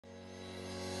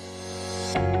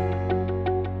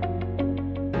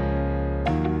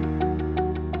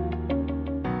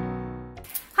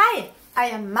Hi, I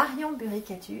am Marion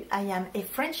Buricatu. I am a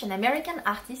French and American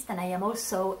artist, and I am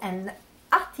also an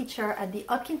art teacher at the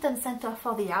Hopkinton Center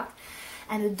for the Art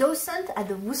and a docent at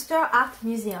the Worcester Art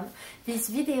Museum. This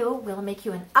video will make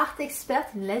you an art expert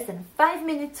in less than 5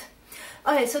 minutes.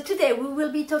 Okay, so today we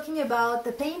will be talking about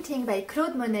the painting by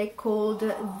Claude Monet called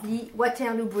the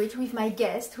Waterloo Bridge with my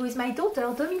guest, who is my daughter,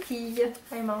 Domitille.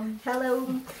 Hi, Mom. Hello.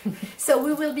 So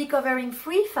we will be covering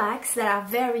 3 facts that are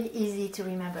very easy to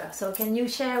remember. So can you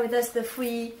share with us the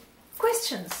 3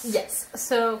 questions? Yes.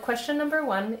 So question number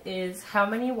 1 is how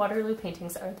many Waterloo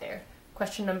paintings are there?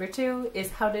 Question number 2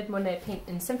 is how did Monet paint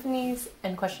in symphonies?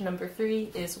 And question number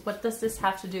 3 is what does this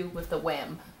have to do with the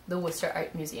WAM, the Worcester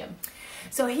Art Museum?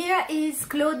 So here is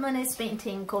Claude Monet's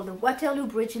painting called the Waterloo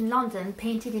Bridge in London,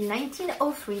 painted in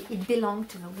 1903. It belonged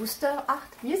to the Worcester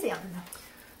Art Museum.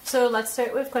 So let's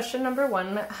start with question number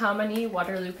 1. How many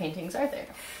Waterloo paintings are there?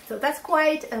 So that's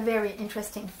quite a very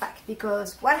interesting fact,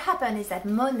 because what happened is that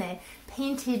Monet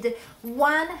painted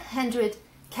 100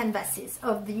 canvases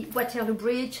of the Waterloo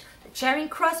Bridge, the Charing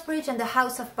Cross Bridge and the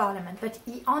House of Parliament, but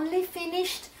he only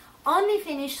finished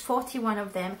 41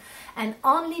 of them, and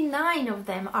only 9 of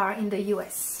them are in the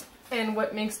US. And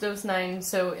what makes those 9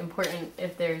 so important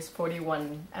if there's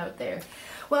 41 out there?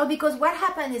 Well, because what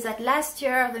happened is that last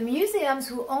year the museums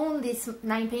who own these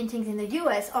 9 paintings in the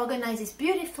US organized this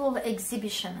beautiful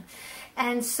exhibition.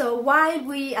 And so while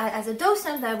we, as a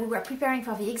docent, we were preparing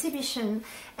for the exhibition,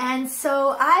 and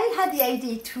so I had the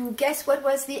idea to guess what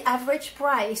was the average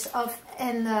price of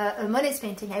a Monet's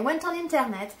painting. I went on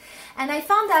internet and I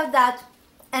found out that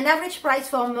an average price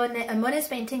for a Monet's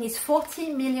painting is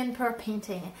 40 million per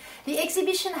painting. The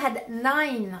exhibition had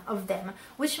 9 of them,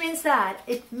 which means that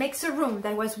it makes a room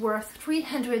that was worth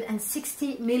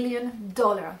 $360 million.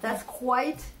 That's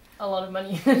quite a lot of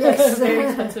money. Yes. Very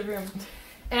expensive room.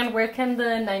 And where can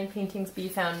the 9 paintings be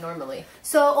found normally?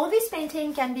 So all these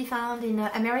paintings can be found in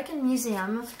American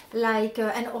museums, like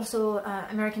and also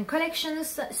American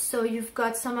collections. So you've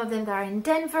got some of them that are in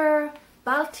Denver,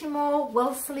 Baltimore,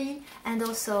 Wellesley, and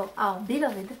also our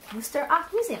beloved Worcester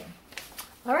Art Museum.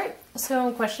 All right.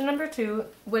 So question number 2,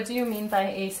 what do you mean by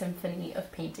a symphony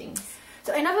of paintings?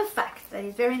 So another fact that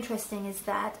is very interesting is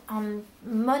that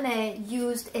Monet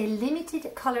used a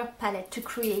limited color palette to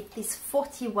create these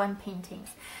 41 paintings.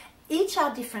 Each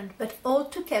are different, but all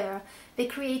together they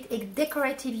create a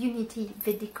decorative unity,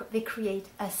 they create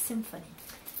a symphony.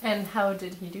 And how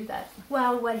did he do that?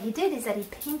 Well, what he did is that he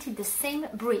painted the same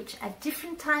bridge at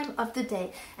different time of the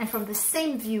day and from the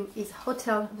same view, his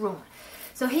hotel room.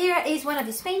 So here is one of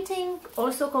his paintings,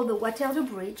 also called the Waterloo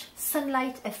Bridge,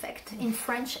 Sunlight Effect, in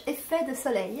French, Effet de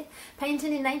Soleil,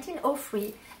 painted in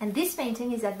 1903, and this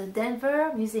painting is at the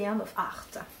Denver Museum of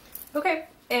Art. Okay,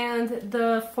 and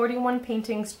the 41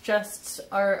 paintings just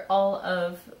are all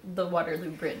of the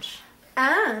Waterloo Bridge.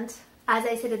 And, as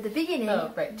I said at the beginning,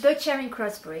 the Charing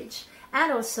Cross Bridge,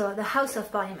 and also the House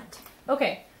of Parliament.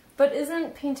 Okay, but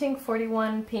isn't painting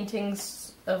 41 paintings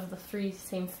of the 3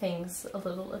 same things a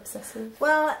little obsessive?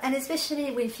 Well, and especially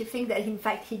if you think that in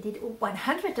fact he did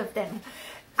 100 of them.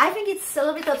 I think it's a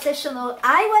little bit obsessional.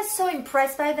 I was so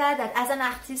impressed by that as an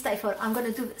artist I thought I'm going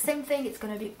to do the same thing, it's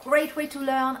going to be a great way to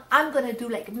learn, I'm going to do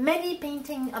like many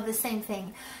paintings of the same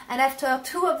thing. And after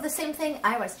 2 of the same thing,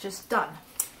 I was just done.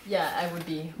 Yeah, I would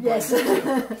be. Yes.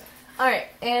 Alright,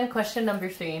 and question number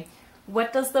 3.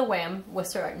 What does the WAM,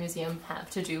 Worcester Art Museum, have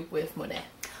to do with Monet?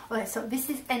 Okay, so this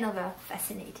is another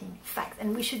fascinating fact,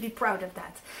 and we should be proud of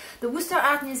that. The Worcester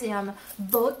Art Museum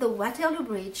bought the Waterloo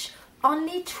Bridge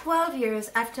only 12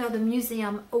 years after the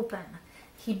museum opened.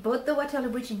 He bought the Waterloo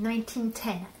Bridge in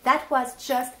 1910. That was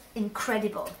just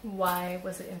incredible. Why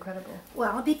was it incredible?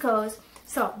 Well, because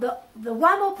the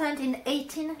WAM opened in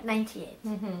 1898.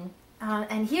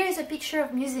 And here is a picture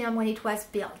of museum when it was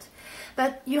built.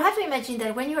 But you have to imagine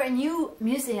that when you're a new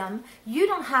museum, you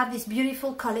don't have these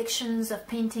beautiful collections of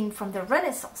painting from the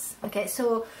Renaissance. Okay,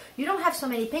 so you don't have so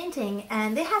many paintings,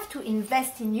 and they have to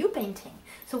invest in new painting.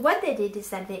 So what they did is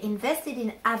that they invested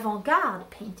in avant-garde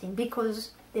painting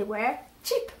because they were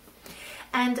cheap.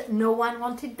 And no one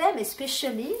wanted them,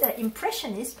 especially the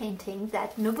Impressionist painting,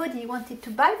 that nobody wanted to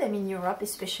buy them in Europe,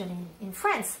 especially in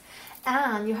France.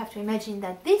 And you have to imagine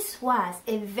that this was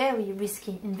a very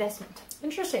risky investment.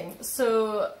 Interesting.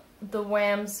 So the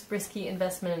WAM's risky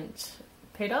investment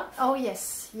paid off? Oh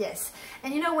yes, yes.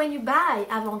 And you know, when you buy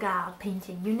avant-garde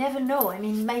painting, you never know. I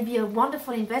mean, it might be a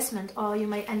wonderful investment or you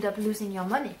might end up losing your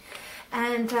money.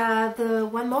 And the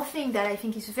one more thing that I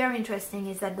think is very interesting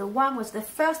is that the WAM was the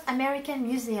first American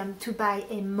museum to buy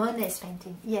a Monet's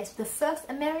painting. Yes, the first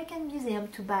American museum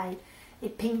to buy a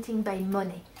painting by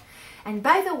Monet. And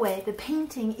by the way, the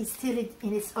painting is still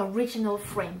in its original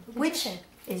frame, which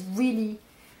is really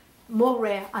more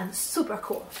rare and super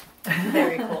cool.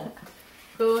 Very cool.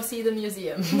 Go see the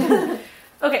museum.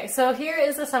 Okay, so here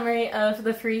is a summary of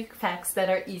the 3 facts that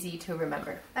are easy to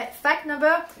remember. Fact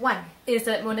number 1 is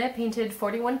that Monet painted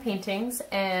 41 paintings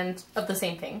and of the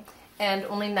same thing, and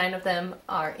only 9 of them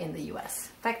are in the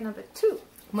US. Fact number 2.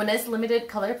 Monet's limited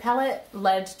color palette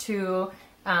led to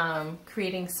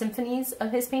creating symphonies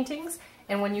of his paintings,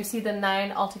 and when you see the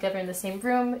 9 all together in the same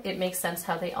room, it makes sense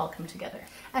how they all come together.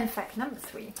 And fact number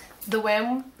 3. The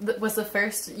WAM was the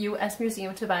first US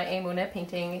museum to buy a Monet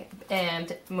painting,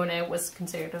 and Monet was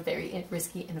considered a very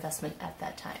risky investment at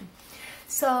that time.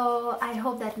 So I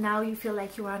hope that now you feel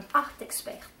like you are an art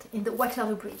expert in the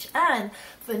Waterloo Bridge. And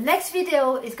the next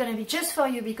video is going to be just for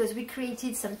you, because we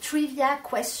created some trivia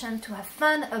questions to have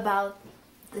fun about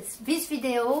this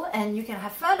video, and you can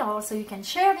have fun, or also you can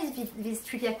share this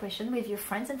trivia question with your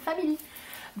friends and family.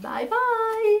 Bye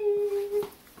bye!